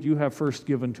you what you have first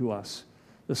given to us,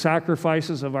 the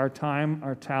sacrifices of our time,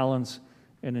 our talents,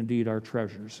 and indeed our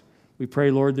treasures. We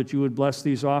pray, Lord, that you would bless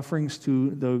these offerings to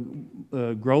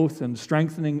the growth and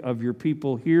strengthening of your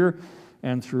people here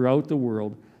and throughout the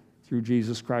world, through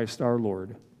Jesus Christ our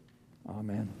Lord.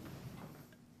 Amen.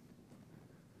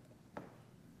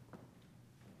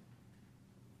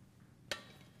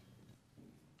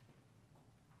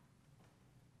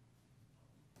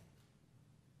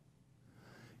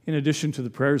 In addition to the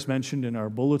prayers mentioned in our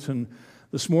bulletin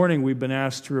this morning, we've been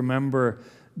asked to remember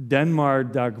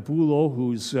Denmar Dagbulo,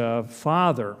 whose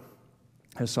father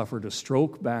has suffered a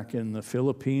stroke back in the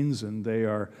Philippines, and they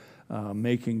are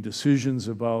making decisions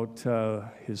about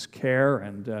his care,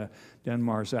 and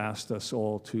Denmar's asked us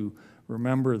all to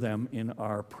remember them in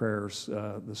our prayers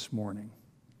this morning.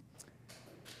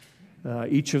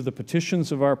 Each of the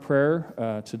petitions of our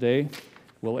prayer today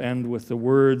will end with the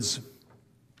words,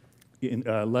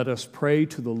 let us pray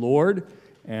to the Lord,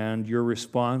 and your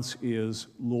response is,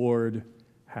 Lord,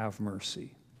 have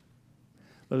mercy.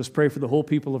 Let us pray for the whole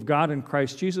people of God in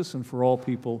Christ Jesus and for all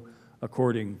people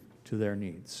according to their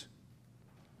needs.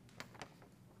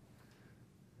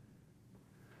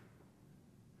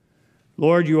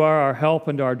 Lord, you are our help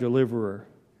and our deliverer,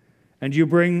 and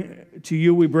to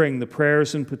you we bring the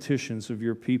prayers and petitions of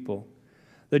your people,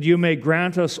 that you may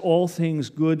grant us all things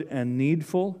good and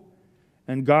needful,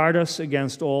 and guard us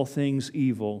against all things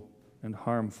evil and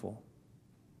harmful.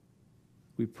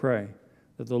 We pray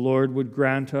that the Lord would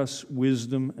grant us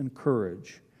wisdom and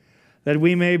courage, that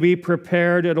we may be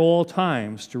prepared at all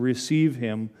times to receive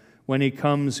him when he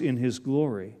comes in his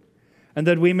glory, and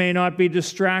that we may not be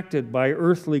distracted by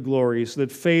earthly glories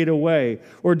that fade away,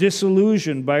 or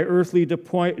disillusioned by earthly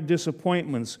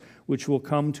disappointments which will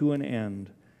come to an end.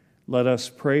 Let us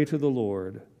pray to the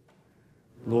Lord.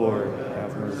 Lord,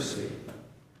 have mercy.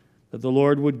 That the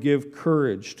Lord would give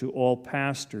courage to all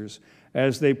pastors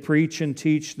as they preach and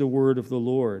teach the word of the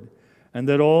Lord, and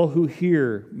that all who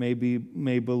hear may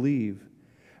believe,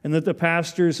 and that the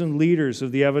pastors and leaders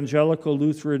of the Evangelical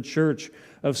Lutheran Church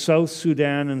of South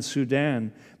Sudan and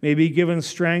Sudan may be given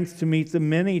strength to meet the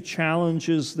many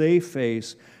challenges they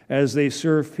face as they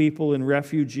serve people in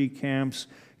refugee camps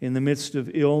in the midst of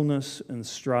illness and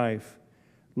strife.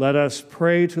 Let us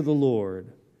pray to the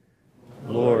Lord.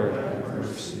 Lord, have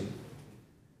mercy.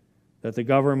 That the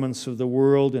governments of the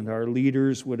world and our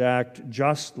leaders would act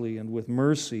justly and with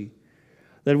mercy,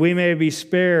 that we may be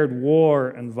spared war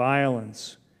and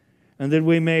violence, and that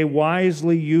we may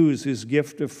wisely use his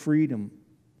gift of freedom,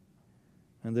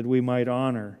 and that we might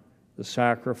honor the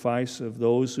sacrifice of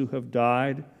those who have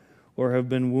died or have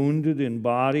been wounded in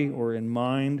body or in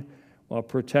mind while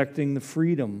protecting the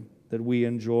freedom that we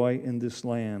enjoy in this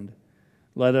land.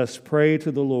 Let us pray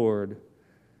to the Lord.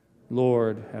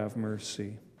 Lord, have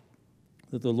mercy.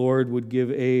 That the Lord would give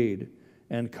aid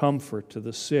and comfort to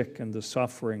the sick and the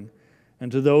suffering, and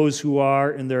to those who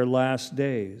are in their last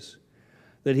days,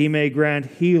 that he may grant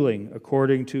healing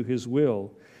according to his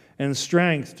will, and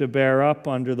strength to bear up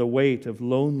under the weight of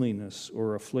loneliness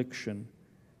or affliction.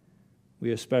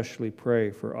 We especially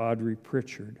pray for Audrey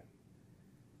Pritchard,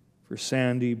 for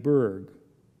Sandy Berg,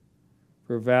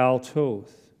 for Val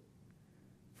Toth,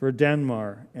 for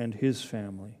Denmar and his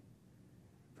family,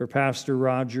 for Pastor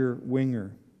Roger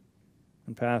Winger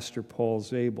and Pastor Paul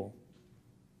Zabel.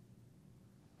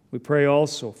 We pray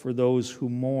also for those who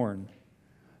mourn,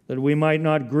 that we might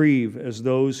not grieve as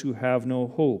those who have no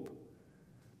hope,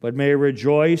 but may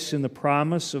rejoice in the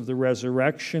promise of the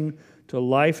resurrection to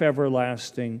life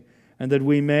everlasting, and that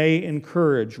we may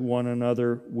encourage one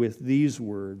another with these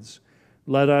words.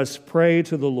 Let us pray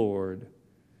to the Lord.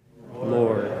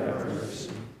 Lord, have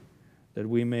mercy. That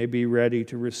we may be ready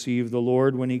to receive the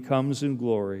Lord when he comes in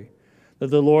glory, that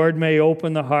the Lord may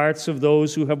open the hearts of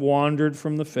those who have wandered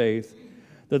from the faith,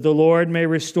 that the Lord may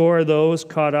restore those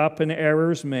caught up in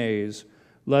error's maze.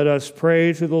 Let us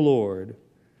pray to the Lord.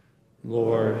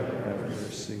 Lord, have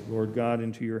mercy. Lord God,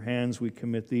 into your hands we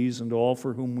commit these and all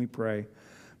for whom we pray,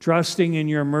 trusting in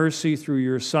your mercy through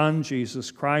your Son,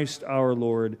 Jesus Christ, our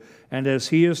Lord. And as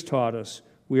he has taught us,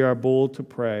 we are bold to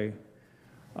pray.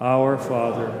 Our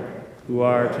Father, who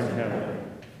art in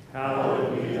heaven,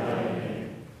 hallowed be thy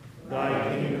name.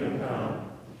 Thy kingdom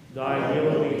come, thy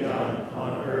will be done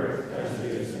on earth as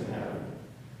it is in heaven.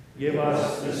 Give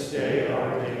us this day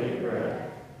our daily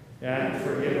bread, and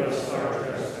forgive us our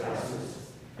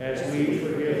trespasses, as we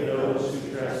forgive those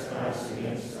who trespass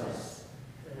against us.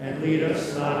 And lead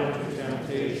us not into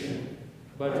temptation,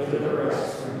 but deliver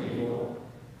us from evil.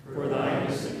 For thine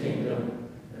is the kingdom,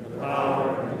 and the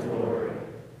power, and the glory,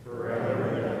 forever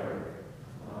and ever.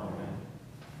 Amen.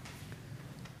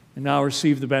 And now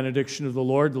receive the benediction of the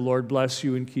Lord. The Lord bless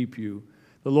you and keep you.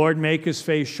 The Lord make his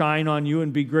face shine on you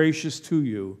and be gracious to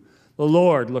you. The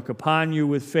Lord look upon you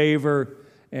with favor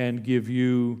and give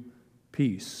you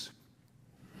peace.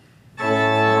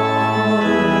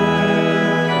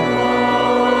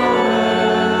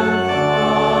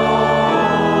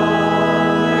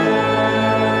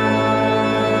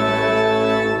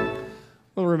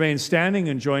 We'll remain standing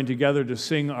and join together to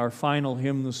sing our final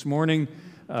hymn this morning.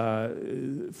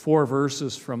 4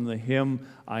 verses from the hymn,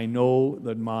 I Know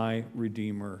That My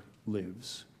Redeemer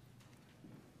Lives.